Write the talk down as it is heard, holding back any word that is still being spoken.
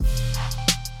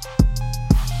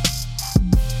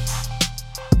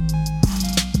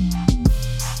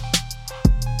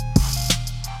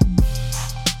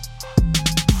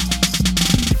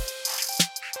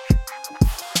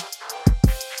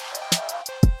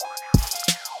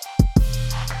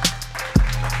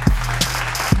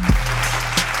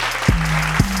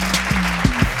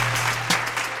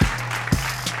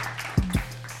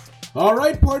All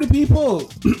right, party people.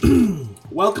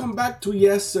 Welcome back to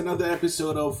another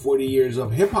episode of 40 Years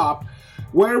of Hip Hop,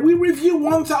 where we review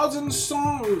 1,000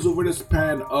 songs over the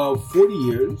span of 40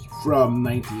 years from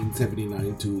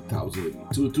 1979 to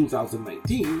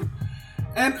 2019.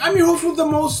 And I'm your host with the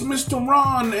most, Mr.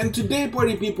 Ron, and today,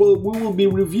 party people, we will be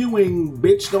reviewing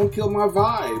Bitch Don't Kill My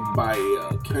Vibe by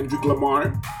Kendrick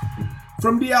Lamar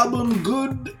from the album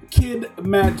Good Kid,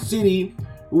 Mad City,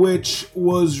 which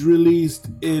was released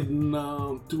in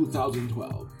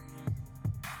 2012.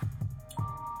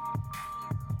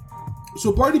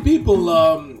 So, party people,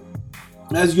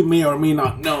 as you may or may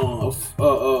not know,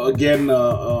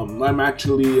 I'm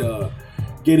actually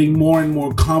getting more and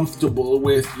more comfortable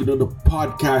with, the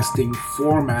podcasting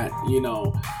format,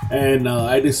 and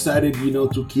I decided,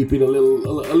 to keep it a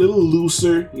little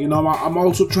looser. I'm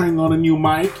also trying on a new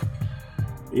mic,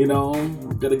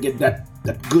 gotta get that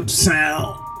good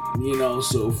sound,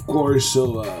 so of course,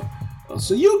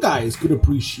 so you guys could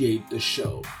appreciate the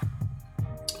show.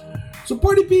 So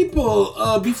party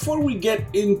people, before we get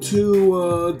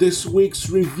into this week's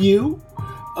review,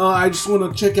 I just want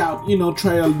to check out,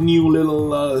 try a new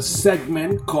little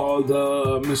segment called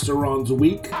Mr. Ron's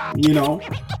Week,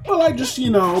 Well, I just,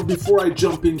 before I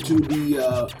jump into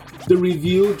the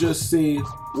review, just say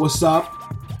what's up,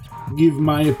 give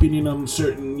my opinion on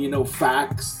certain,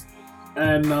 facts,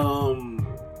 and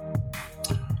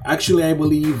actually I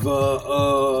believe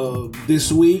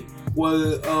this week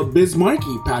was Biz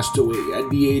Markie passed away at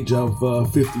the age of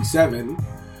 57,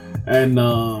 and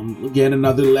again,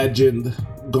 another legend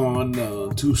gone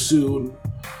too soon.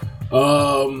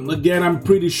 Again, I'm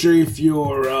pretty sure if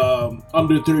you're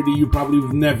under 30, you probably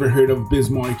have never heard of Biz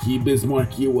Markie. Biz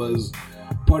Markie was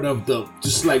part of the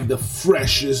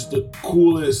freshest, the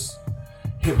coolest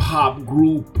hip-hop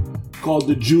group called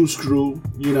the Juice Crew,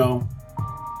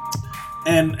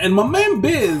 and my man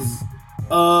Biz,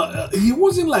 he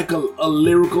wasn't like a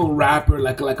lyrical rapper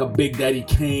like a Big Daddy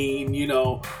Kane,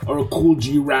 or a Cool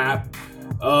G Rap.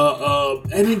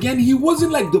 And again, he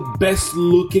wasn't like the best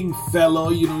looking fellow,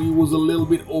 he was a little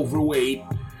bit overweight,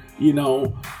 and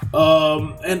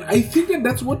I think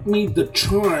that's what made the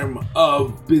charm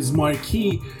of Biz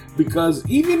Markie, because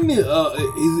even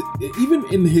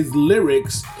in his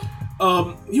lyrics,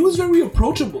 he was very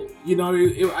approachable.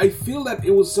 I feel that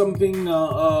it was something,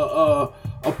 a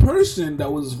person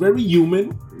that was very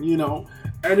human,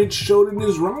 and it showed in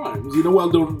his rhymes, well,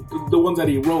 the ones that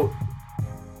he wrote.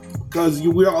 Because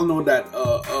we all know that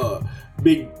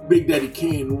Big Daddy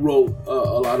Kane wrote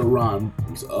a lot of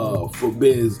rhymes for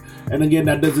Biz, and again,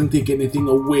 that doesn't take anything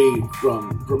away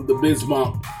from the Biz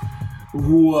Monk,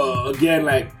 who again,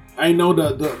 like, I know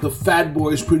the Fat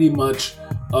Boys pretty much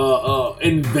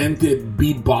invented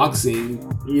beatboxing.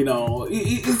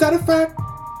 Is that a fact?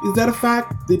 Is that a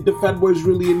fact? Did the Fat Boys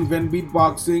really invent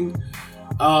beatboxing?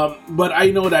 But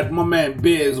I know that my man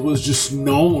Biz was just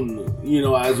known,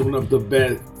 as one of the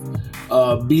best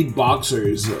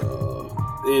beatboxers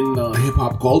in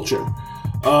hip-hop culture.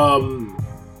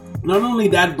 Not only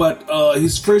that, but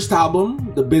his first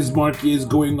album, The Biz Markie Is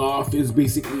Going Off, is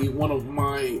basically one of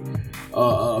my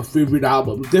favorite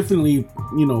albums. Definitely,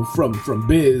 from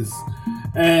Biz.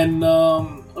 And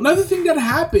another thing that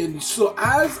happened, so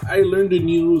as I learned the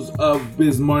news of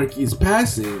Biz Markie's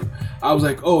passing, I was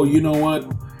like, oh, you know what?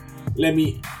 Let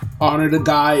me honor the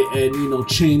guy and,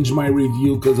 change my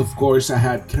review, because of course I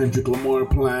had Kendrick Lamar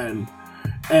planned.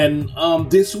 And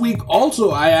this week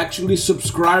also, I actually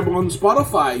subscribe on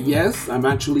Spotify. Yes, I'm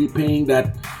actually paying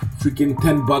that freaking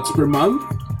 $10 per month.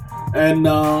 And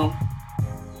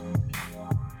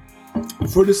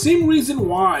for the same reason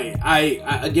why I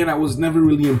was never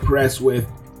really impressed with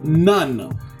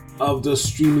none of the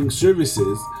streaming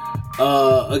services.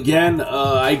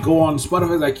 I go on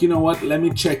Spotify, like, you know what, let me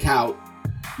check out,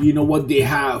 what they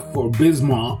have for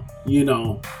Bismarck,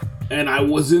 and I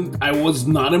was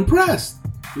not impressed,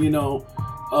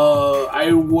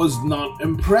 I was not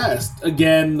impressed.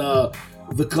 Again,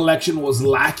 the collection was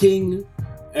lacking,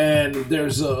 and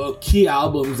there's key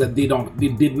albums that they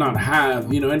did not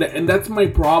have, and that's my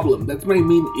problem. That's my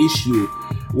main issue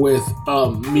with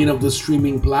many of the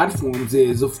streaming platforms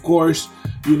is, of course,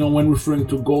 when referring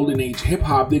to Golden Age hip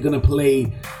hop, they're gonna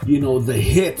play, the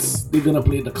hits, they're gonna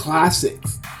play the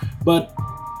classics, but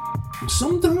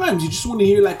sometimes you just want to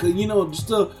hear like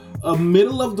just a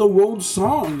middle of the road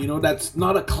song, that's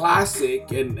not a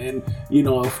classic, and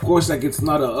of course, like, it's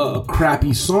not a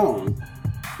crappy song,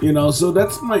 so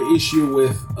that's my issue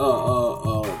with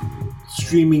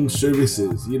streaming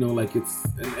services, like it's,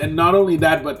 and not only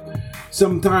that, but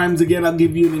sometimes, again, I'll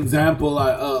give you an example.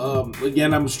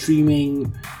 Again, I'm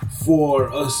streaming for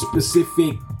a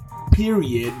specific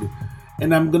period,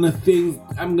 and I'm gonna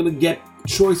get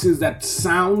choices that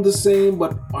sound the same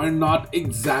but are not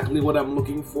exactly what I'm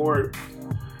looking for.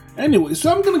 Anyway,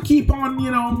 so I'm gonna keep on.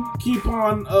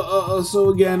 So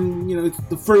again, it's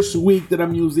the first week that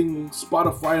I'm using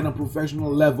Spotify on a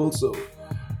professional level, so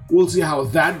we'll see how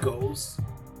that goes.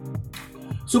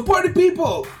 So party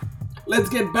people, let's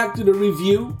get back to the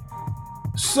review.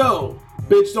 So,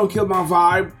 Bitch Don't Kill My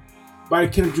Vibe by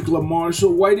Kendrick Lamar. So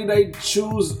why did I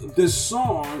choose this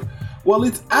song? Well,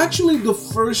 it's actually the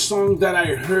first song that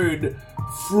I heard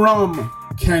from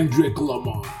Kendrick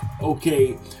Lamar,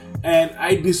 okay? And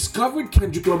I discovered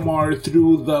Kendrick Lamar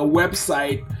through the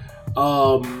website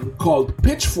called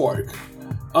Pitchfork.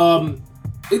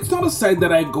 It's not a site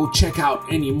that I go check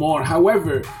out anymore.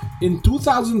 However, in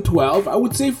 2012, I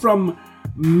would say from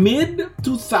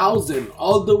mid-2000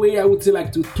 all the way, I would say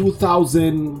like to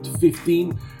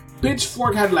 2015,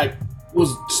 Pitchfork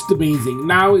was just amazing.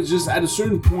 Now it's just at a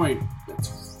certain point,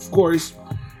 that's, of course,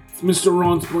 it's Mr.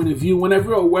 Ron's point of view.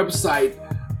 Whenever a website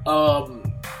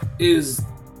is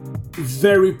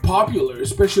very popular,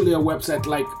 especially a website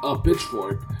like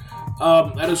Pitchfork,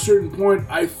 at a certain point,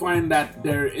 I find that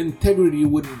their integrity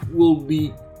will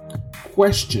be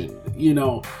questioned,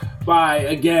 by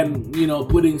again,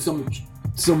 putting some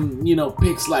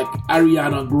pics like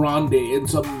Ariana Grande and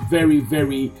some very,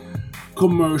 very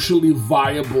commercially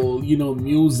viable,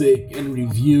 music and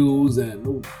reviews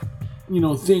and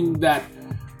thing that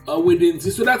we didn't see.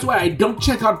 So that's why I don't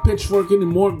check out Pitchfork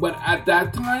anymore. But at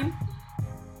that time,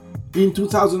 in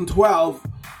 2012,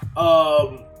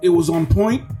 it was on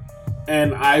point,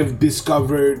 and I've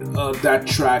discovered that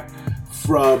track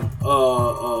from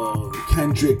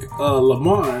Kendrick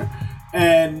Lamar.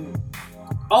 And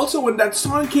also, when that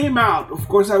song came out, of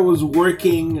course, I was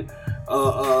working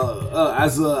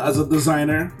as a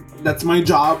designer. That's my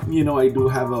job. I do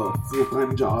have a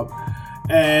full-time job,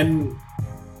 and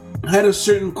I had a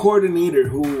certain coordinator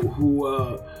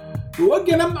who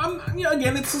again,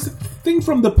 again, it's a thing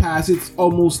from the past. It's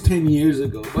almost 10 years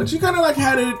ago, but she kind of like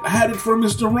had it for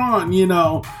Mr. Ron,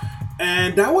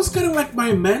 and that was kind of like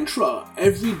my mantra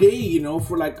every day,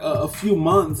 for like a few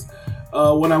months,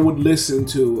 when I would listen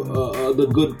to the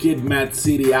Good Kid, Mad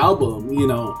City album,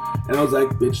 and I was like,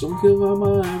 bitch, don't kill my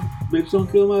mind, bitch,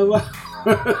 don't kill my vibe.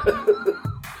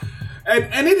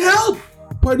 and it helped,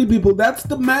 party people. That's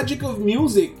the magic of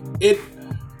music. It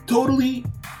totally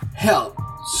helped.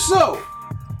 So,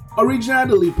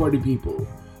 originality, party people.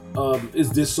 Is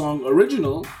this song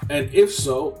original? And if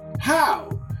so,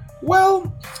 how?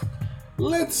 Well,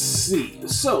 let's see.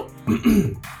 So,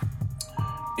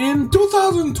 in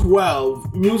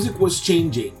 2012, music was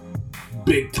changing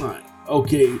big time.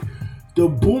 Okay, the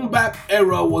boom bap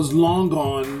era was long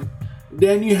gone.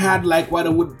 Then you had like what I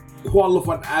would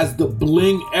qualify as the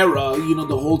bling era.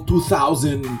 The whole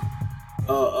 2000,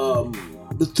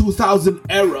 the 2000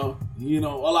 era. A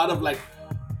lot of like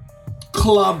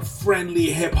club friendly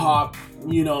hip hop.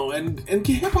 And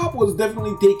hip hop was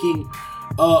definitely taking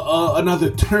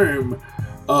another turn.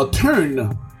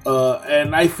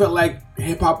 And I felt like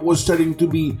hip hop was starting to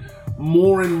be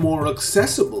more and more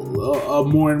accessible,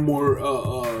 more and more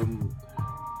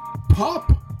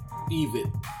pop,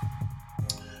 even.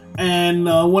 And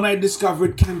when I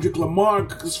discovered Kendrick Lamar,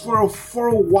 because for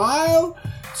a while,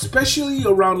 especially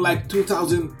around like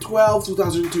 2012,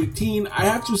 2013, I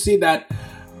have to say that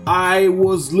I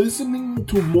was listening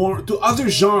to other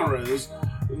genres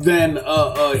than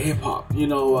hip hop.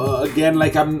 Again,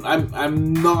 like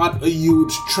I'm not a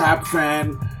huge trap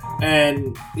fan,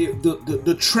 and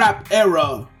the trap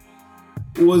era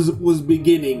was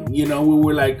beginning. We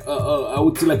were like I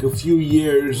would say like a few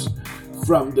years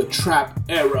from the trap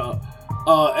era,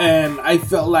 and I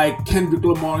felt like Kendrick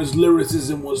Lamar's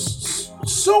lyricism was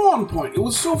so on point. It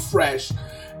was so fresh,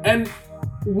 and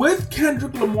with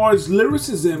Kendrick Lamar's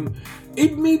lyricism,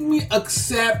 it made me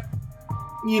accept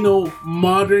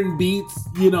modern beats.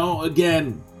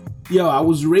 Again, I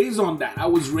was raised on that. I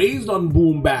was raised on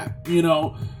boom bap.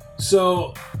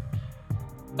 So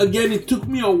again, it took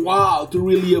me a while to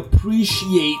really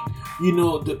appreciate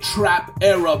the trap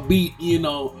era beat,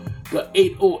 the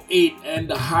 808 and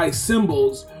the high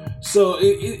cymbals. So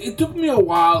it took me a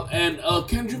while, and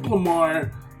Kendrick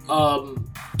Lamar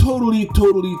totally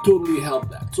helped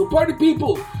that. So party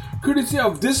people, courtesy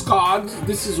of Discogs,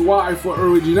 this is why for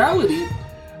originality,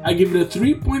 I give it a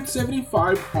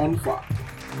 3.75 on 5.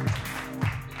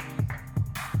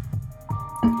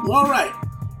 Alright.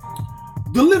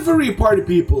 Delivery, party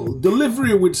people.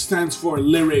 Delivery, which stands for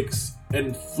lyrics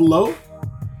and flow.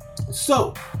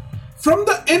 So, from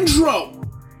the intro,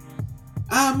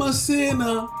 I'm a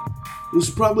sinner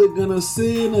who's probably gonna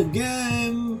sin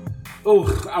again.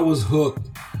 Oh, I was hooked.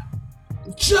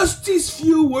 Just these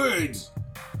few words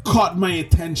caught my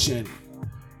attention.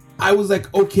 I was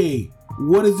like, okay,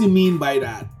 what does he mean by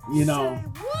that? You know?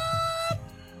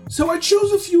 So I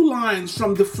chose a few lines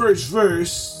from the first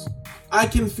verse. I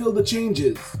can feel the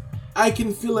changes. I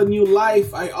can feel a new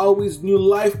life. I always knew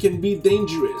life can be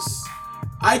dangerous.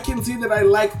 I can see that I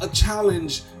like a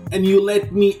challenge and you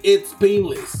let me, it's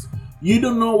painless. You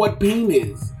don't know what pain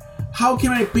is. How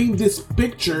can I paint this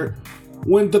picture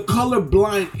when the color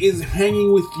blind is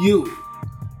hanging with you?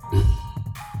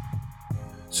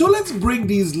 So let's break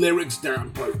these lyrics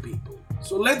down, party people.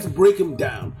 So let's break them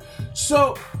down.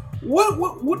 So what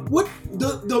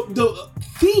the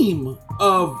theme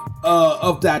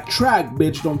of that track,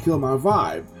 Bitch Don't Kill My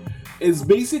Vibe, is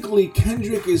basically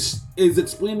Kendrick is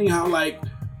explaining how, like,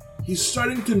 he's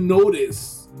starting to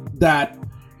notice that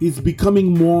he's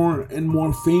becoming more and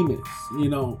more famous, you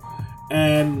know,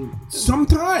 and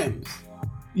sometimes,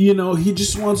 you know, he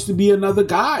just wants to be another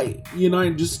guy, you know,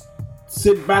 and just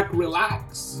sit back,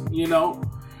 relax, you know.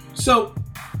 So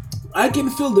I can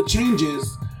feel the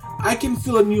changes. I can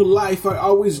feel a new life. I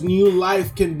always knew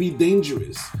life can be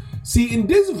dangerous. See, in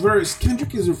this verse,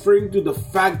 Kendrick is referring to the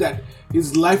fact that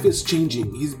his life is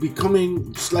changing. He's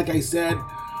becoming, just like I said,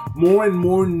 more and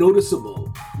more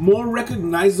noticeable, more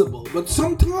recognizable. But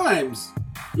sometimes,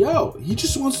 he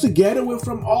just wants to get away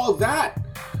from all that,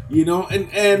 you know,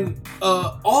 and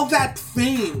all that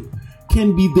fame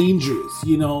can be dangerous,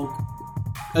 you know.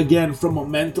 Again, from a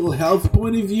mental health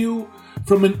point of view,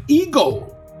 from an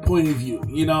ego point of view,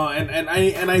 you know, and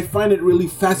I find it really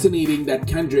fascinating that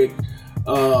Kendrick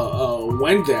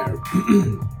went there.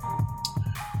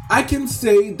 I can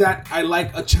say that I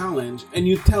like a challenge and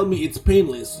you tell me it's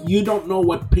painless. You don't know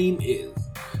what pain is.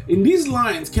 In these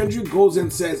lines, Kendrick goes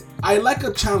and says, I like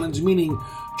a challenge, meaning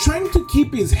trying to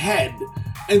keep his head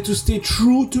and to stay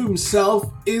true to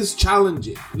himself is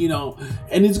challenging, you know,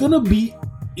 and he's gonna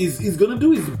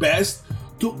do his best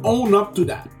to own up to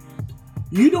that.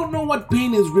 You don't know what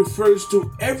pain is refers to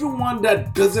everyone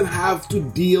that doesn't have to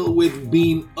deal with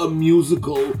being a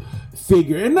musical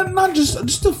figure, and not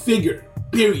just a figure,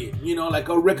 period, you know, like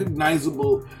a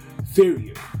recognizable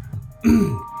figure.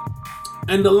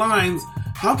 And the lines,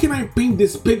 how can I paint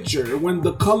this picture when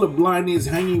the colorblind is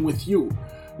hanging with you,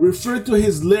 refer to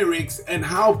his lyrics and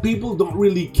how people don't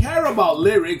really care about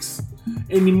lyrics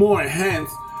anymore, hence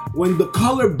when the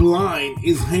colorblind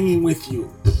is hanging with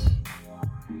you.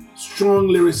 Strong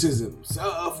lyricism. So,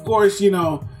 of course, you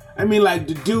know, I mean, like,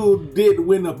 the dude did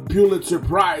win a Pulitzer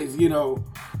Prize, you know,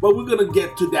 but we're gonna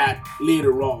get to that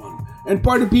later on. And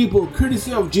party people,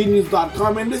 courtesy of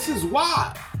Genius.com, and this is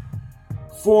why.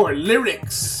 For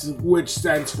lyrics, which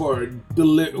stands for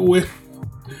delivery,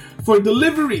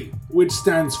 which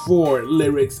stands for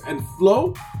lyrics and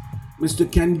flow,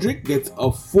 Mr. Kendrick gets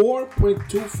a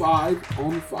 4.25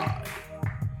 on 5.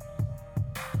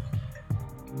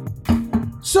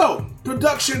 So,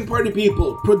 production, party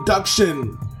people.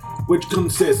 Production, which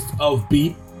consists of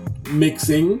beat,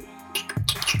 mixing,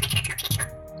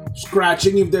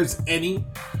 scratching if there's any.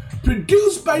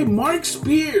 Produced by Mark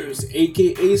Spears,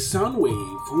 aka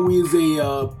Soundwave, who is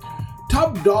a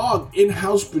top dog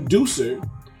in-house producer.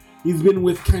 He's been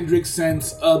with Kendrick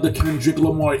since the Kendrick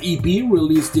Lamar EP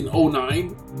released in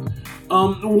 2009.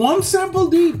 One sample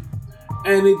deep,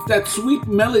 and it's that sweet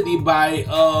melody by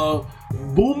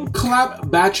Boom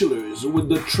Clap Bachelors with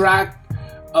the track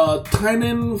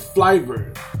Tynan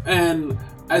Flyver. And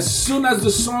as soon as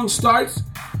the song starts,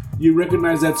 you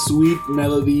recognize that sweet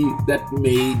melody that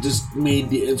just made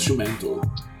the instrumental.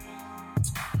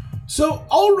 So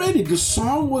already the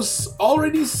song was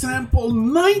already sampled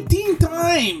 19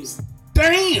 times.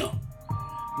 Damn!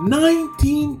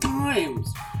 19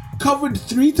 times. Covered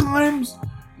 3 times.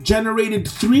 Generated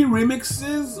 3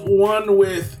 remixes. One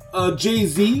with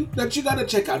Jay-Z that you gotta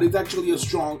check out. It's actually a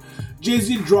strong.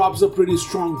 Jay-Z drops a pretty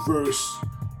strong verse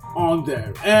on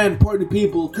there. And party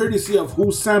people, courtesy of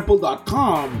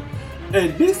whosample.com.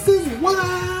 And this is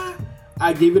why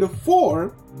I gave it a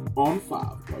 4 on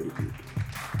 5, party people.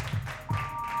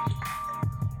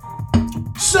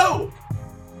 So,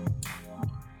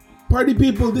 party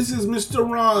people, this is Mr.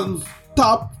 Ron's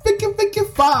top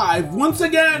 55 once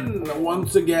again.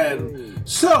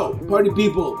 So, party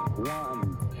people,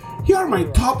 here are my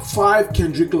top 5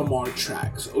 Kendrick Lamar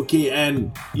tracks, okay?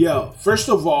 And first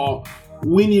of all,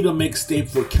 we need a mixtape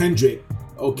for Kendrick,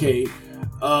 okay?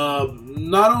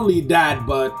 Not only that,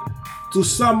 but to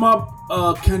sum up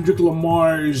Kendrick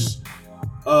Lamar's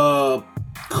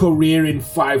career in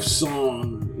 5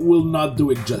 songs will not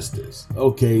do it justice.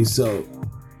 Okay, so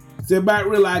sit back,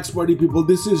 relax, party people.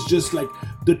 This is just like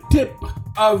the tip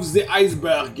of the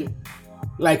iceberg.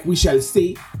 like we shall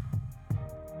see.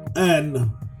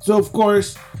 And so, of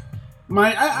course,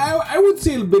 I would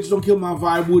say Bitch Don't Kill My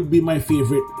Vibe would be my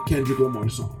favorite Kendrick Lamar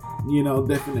song. You know,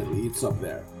 definitely, it's up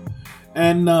there.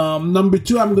 And number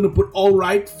 2, I'm going to put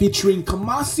Alright featuring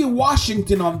Kamasi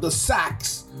Washington on the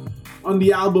sax on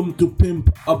the album To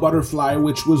Pimp a Butterfly,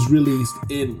 which was released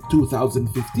in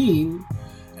 2015.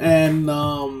 And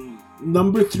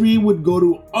number 3 would go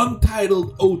to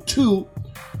Untitled 02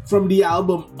 from the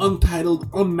album Untitled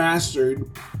Unmastered,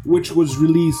 which was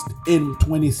released in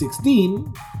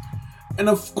 2016. And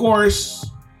of course,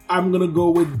 I'm gonna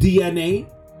go with DNA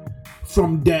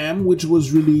from Damn, which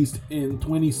was released in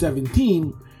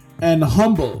 2017, and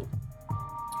Humble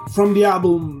from the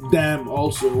album Damn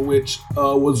also, which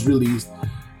was released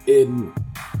in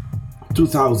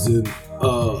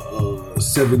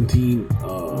 2017.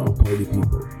 Party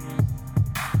people.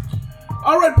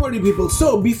 Alright, party people,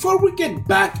 so before we get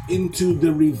back into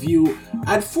the review,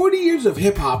 at 40 Years of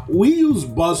Hip Hop, we use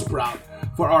Buzzsprout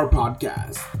for our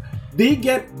podcast. They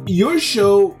get your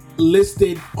show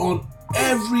listed on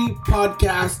every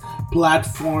podcast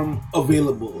platform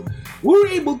available. We were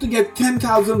able to get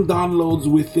 10,000 downloads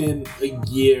within a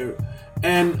year.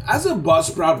 And as a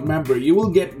Buzzsprout member, you will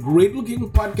get great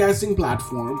looking podcasting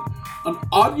platform, an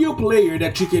audio player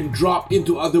that you can drop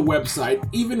into other websites,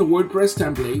 even WordPress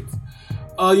templates.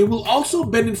 You will also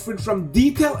benefit from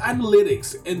detailed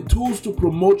analytics and tools to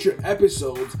promote your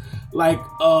episodes, like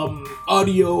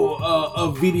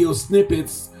audio, video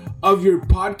snippets of your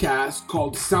podcast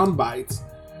called Soundbites.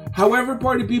 However,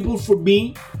 party people, for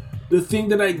me, the thing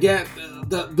that I get,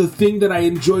 the thing that I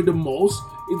enjoy the most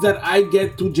is that I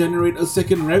get to generate a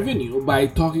second revenue by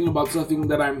talking about something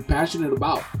that I'm passionate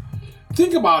about.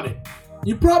 Think about it.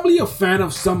 You're probably a fan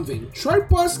of something. Try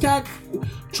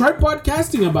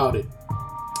podcasting about it.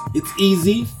 It's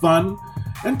easy, fun,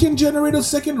 and can generate a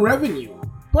second revenue.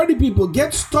 Party people,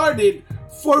 get started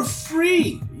for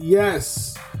free.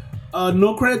 Yes.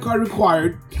 No credit card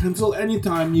required. Cancel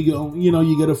anytime you go.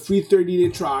 You get a free 30-day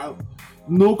trial.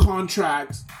 No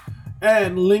contracts.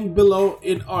 And link below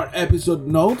in our episode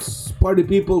notes. Party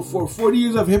people, for 40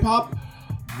 Years of Hip Hop,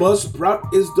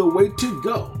 Buzzsprout is the way to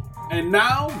go. And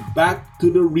now, back to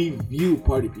the review,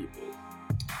 party people.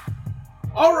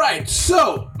 Alright,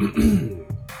 so...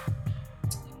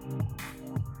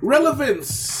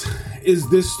 relevance. Is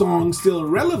this song still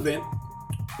relevant?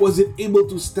 Was it able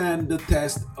to stand the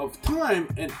test of time?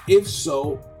 And if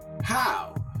so,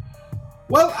 how?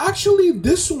 Well, actually,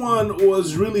 this one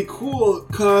was really cool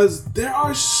because there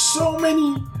are so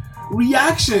many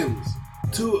reactions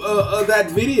to that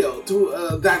video,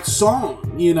 to that song,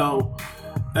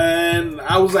 And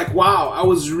I was like, wow, I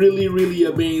was really, really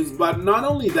amazed. But not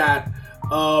only that,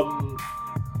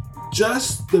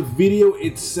 just the video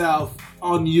itself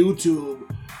on YouTube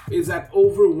is at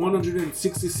over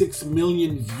 166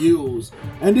 million views.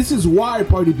 And this is why,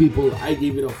 party people, I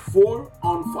gave it a 4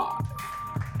 on 5.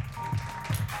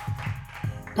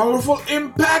 Powerful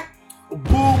impact,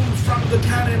 boom from the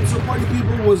cannon. So, party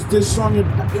people, was this song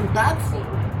impactful?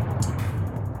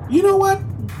 You know what?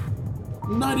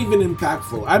 Not even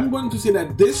impactful. I'm going to say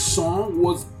that this song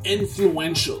was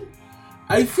influential.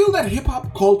 I feel that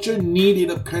hip-hop culture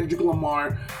needed a Kendrick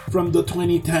Lamar from the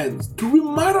 2010s to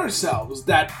remind ourselves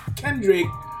that Kendrick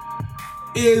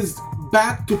is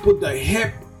back to put the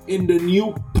hip in the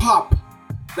new pop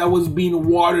that was being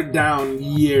watered down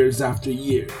years after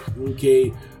years.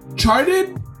 Okay,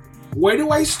 charted? Where do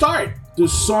I start? The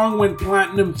song went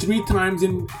platinum three times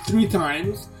in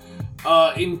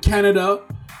Canada,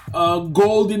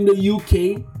 gold in the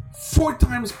UK, 4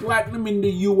 times platinum in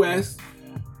the US,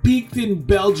 peaked in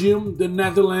Belgium, the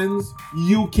Netherlands,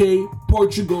 UK,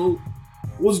 Portugal,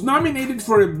 was nominated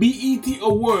for a BET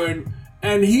award,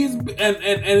 and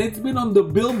it's been on the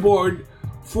Billboard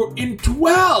in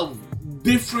 12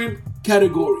 different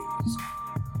categories.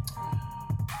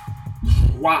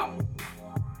 Wow.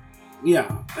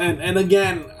 Yeah, and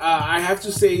again, I have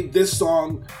to say this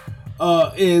song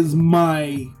is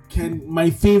my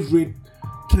favorite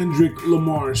Kendrick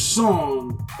Lamar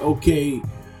song. Okay.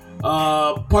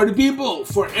 Party people,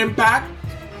 for impact,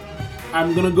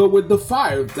 I'm gonna go with the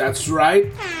 5. That's right.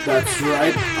 I'm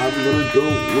gonna go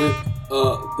with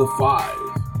the 5.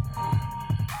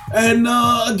 And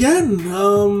again,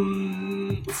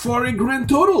 for a grand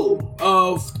total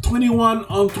of 21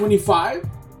 on 25.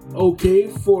 Okay,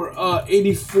 for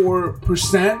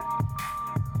 84%.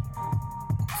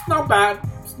 It's not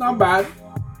bad.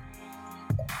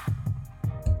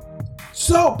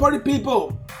 So, party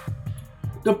people,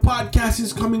 the podcast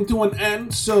is coming to an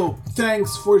end, so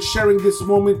thanks for sharing this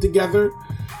moment together.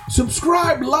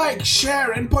 Subscribe, like,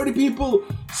 share, and party people,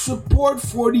 support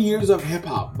 40 years of hip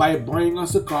hop by buying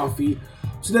us a coffee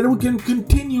so that we can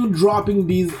continue dropping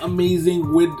these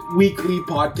amazing weekly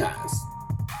podcasts.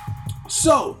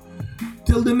 So,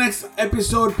 till the next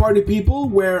episode, party people,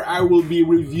 where I will be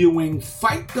reviewing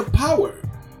Fight the Power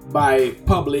by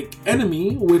Public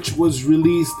Enemy, which was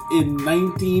released in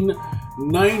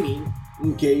 1990,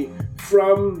 okay,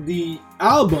 from the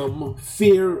album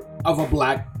Fear of a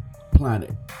Black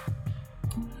Planet.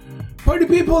 Party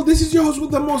people, this is your host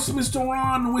with the most, Mr.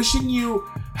 Ron, wishing you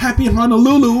happy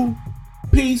Honolulu,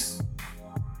 peace,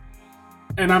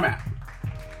 and I'm out.